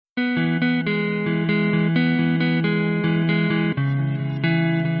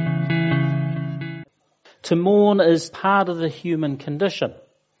To mourn is part of the human condition,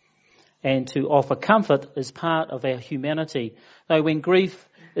 and to offer comfort is part of our humanity. Though when grief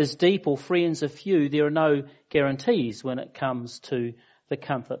is deep or friends are few, there are no guarantees when it comes to the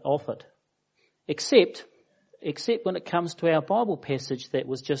comfort offered. Except when it comes to our Bible passage that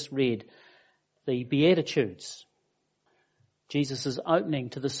was just read, the Beatitudes. Jesus'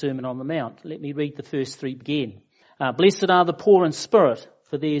 opening to the Sermon on the Mount. Let me read the first three again. Blessed are the poor in spirit,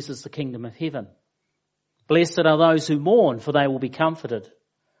 for theirs is the kingdom of heaven. Blessed are those who mourn, for they will be comforted.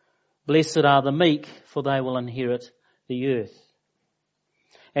 Blessed are the meek, for they will inherit the earth.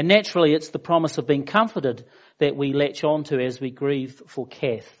 And naturally, it's the promise of being comforted that we latch on to as we grieve for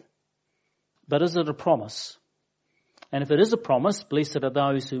Kath. But is it a promise? And if it is a promise, blessed are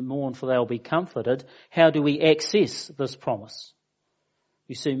those who mourn, for they will be comforted, how do we access this promise?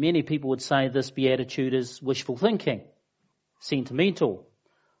 You see, many people would say this beatitude is wishful thinking, sentimental,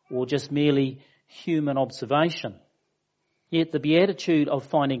 or just merely human observation. Yet the beatitude of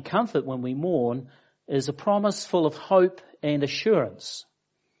finding comfort when we mourn is a promise full of hope and assurance.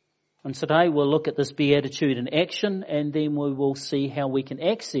 And today we'll look at this beatitude in action, and then we will see how we can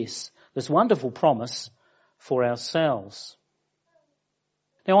access this wonderful promise for ourselves.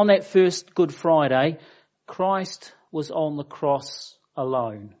 Now, on that first Good Friday, Christ was on the cross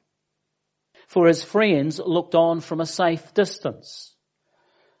alone. For his friends looked on from a safe distance.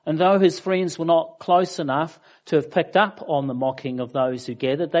 And though his friends were not close enough to have picked up on the mocking of those who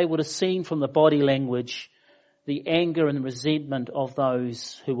gathered, they would have seen from the body language the anger and resentment of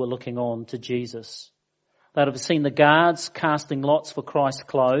those who were looking on to Jesus. They would have seen the guards casting lots for Christ's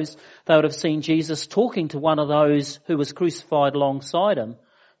clothes. They would have seen Jesus talking to one of those who was crucified alongside him,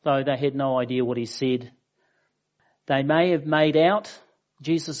 though they had no idea what he said. They may have made out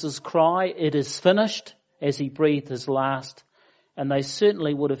Jesus' cry, "It is finished," as he breathed his last, and they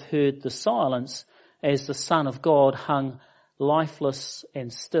certainly would have heard the silence as the Son of God hung lifeless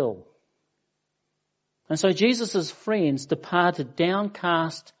and still. And so Jesus' friends departed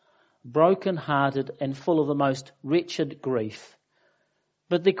downcast, broken-hearted and full of the most wretched grief.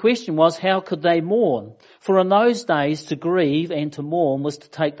 But the question was, how could they mourn? For in those days to grieve and to mourn was to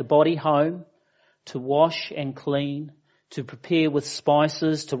take the body home, to wash and clean, to prepare with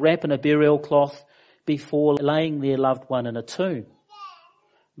spices, to wrap in a burial cloth before laying their loved one in a tomb.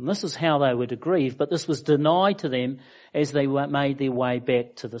 And this is how they were to grieve, but this was denied to them as they made their way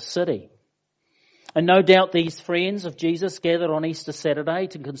back to the city. And no doubt these friends of Jesus gathered on Easter Saturday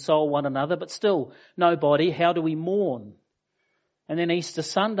to console one another, but still, nobody, how do we mourn? And then Easter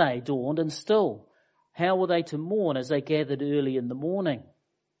Sunday dawned, and still, how were they to mourn as they gathered early in the morning?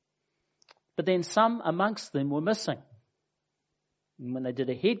 But then some amongst them were missing. And when they did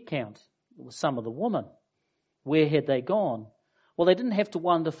a head count, it was some of the women. Where had they gone? Well, they didn't have to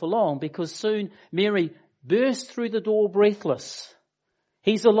wonder for long, because soon Mary burst through the door breathless.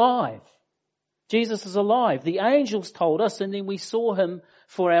 He's alive. Jesus is alive. The angels told us, and then we saw him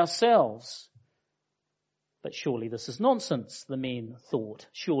for ourselves. But surely this is nonsense, the men thought.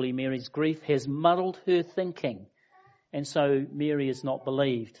 Surely Mary's grief has muddled her thinking, and so Mary is not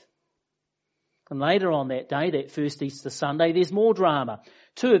believed. And later on that day, that first Easter Sunday, there's more drama.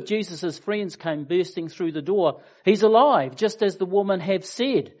 Two of Jesus' friends came bursting through the door. He's alive, just as the woman have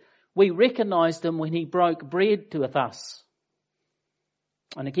said. We recognized him when he broke bread with us.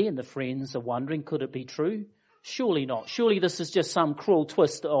 And again, the friends are wondering, could it be true? Surely not. Surely this is just some cruel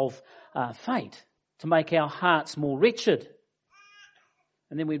twist of fate to make our hearts more wretched.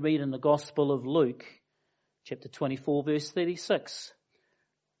 And then we read in the Gospel of Luke, chapter 24, verse 36.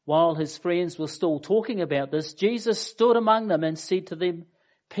 While his friends were still talking about this, Jesus stood among them and said to them,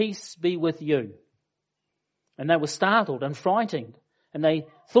 "Peace be with you." And they were startled and frightened, and they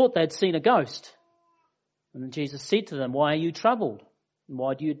thought they'd seen a ghost. And then Jesus said to them, "Why are you troubled? And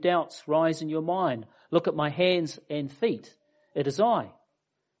why do your doubts rise in your mind? Look at my hands and feet. It is I.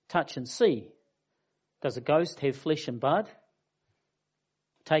 Touch and see. Does a ghost have flesh and blood?"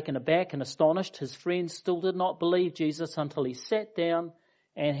 Taken aback and astonished, his friends still did not believe Jesus until he sat down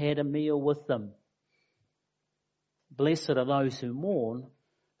and had a meal with them. Blessed are those who mourn,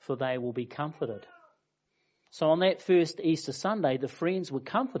 for they will be comforted. So on that first Easter Sunday, the friends were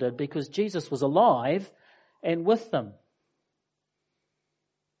comforted because Jesus was alive and with them.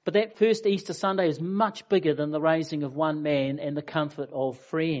 But that first Easter Sunday is much bigger than the raising of one man and the comfort of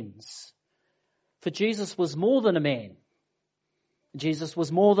friends. For Jesus was more than a man. Jesus was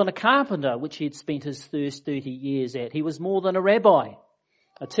more than a carpenter, which he had spent his first 30 years at. He was more than a rabbi,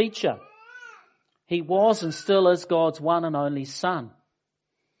 a teacher. He was and still is God's one and only Son.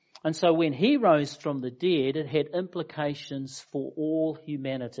 And so when he rose from the dead, it had implications for all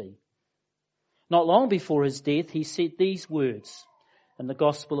humanity. Not long before his death, he said these words. In the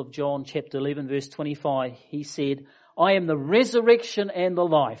Gospel of John, chapter 11, verse 25, he said, I am the resurrection and the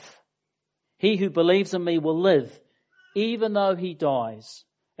life. He who believes in me will live, even though he dies.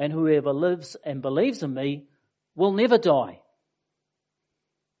 And whoever lives and believes in me will never die.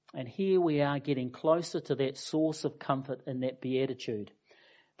 And here we are getting closer to that source of comfort in that beatitude.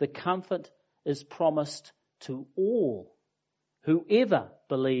 The comfort is promised to all. Whoever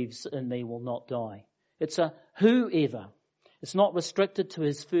believes in me will not die. It's a whoever. It's not restricted to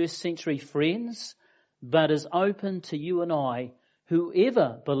his first century friends, but is open to you and I.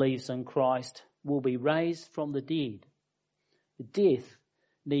 Whoever believes in Christ will be raised from the dead. Death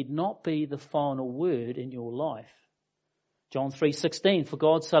need not be the final word in your life. John 3:16, for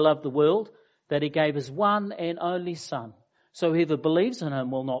God so loved the world that he gave his one and only Son. So whoever believes in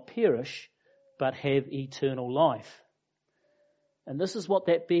him will not perish, but have eternal life. And this is what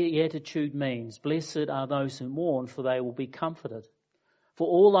that beatitude means. Blessed are those who mourn, for they will be comforted. For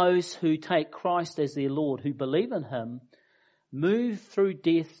all those who take Christ as their Lord, who believe in him, move through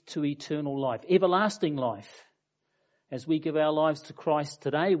death to eternal life, everlasting life. As we give our lives to Christ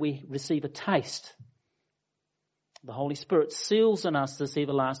today, we receive a taste. The Holy Spirit seals in us this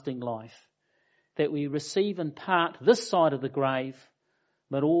everlasting life that we receive in part this side of the grave,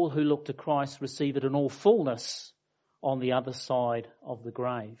 but all who look to Christ receive it in all fullness on the other side of the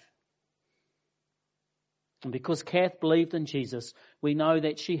grave. And because Kath believed in Jesus, we know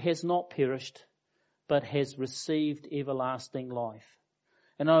that she has not perished, but has received everlasting life.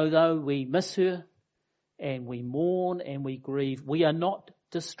 And although we miss her, and we mourn and we grieve, we are not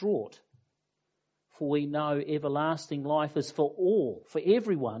distraught. For we know everlasting life is for all, for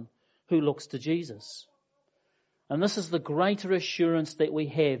everyone who looks to Jesus. And this is the greater assurance that we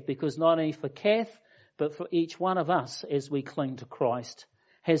have, because not only for Kath, but for each one of us as we cling to Christ,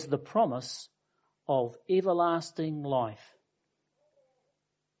 has the promise of everlasting life.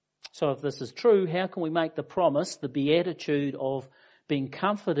 So if this is true, how can we make the promise, the beatitude of being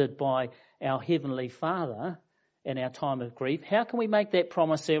comforted by our Heavenly Father in our time of grief, how can we make that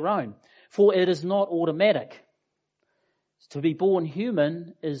promise our own? For it is not automatic. To be born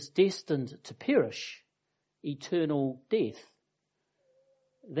human is destined to perish, eternal death.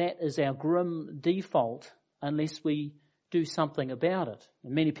 That is our grim default unless we do something about it.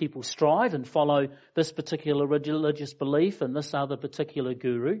 And many people strive and follow this particular religious belief and this other particular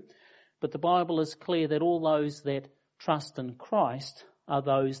guru, but the Bible is clear that all those that trust in Christ are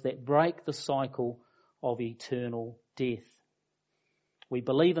those that break the cycle of eternal death. We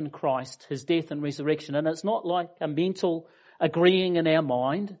believe in Christ, his death and resurrection, and it's not like a mental agreeing in our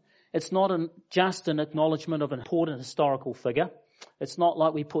mind. It's not just an acknowledgement of an important historical figure. It's not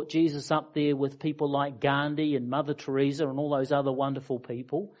like we put Jesus up there with people like Gandhi and Mother Teresa and all those other wonderful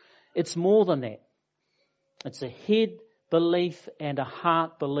people. It's more than that. It's a head belief and a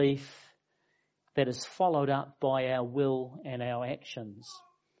heart belief that is followed up by our will and our actions.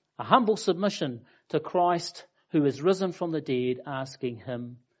 A humble submission to Christ who is risen from the dead, asking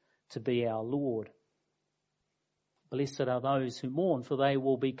him to be our Lord. Blessed are those who mourn, for they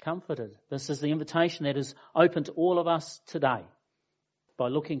will be comforted. This is the invitation that is open to all of us today. By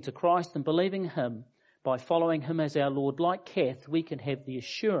looking to Christ and believing him, by following him as our Lord, like Kath, we can have the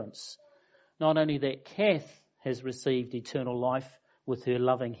assurance not only that Kath has received eternal life with her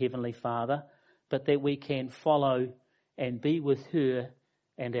loving Heavenly Father, but that we can follow and be with her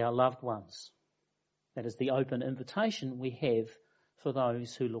and our loved ones. That is the open invitation we have for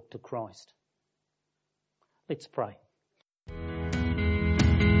those who look to Christ. Let's pray.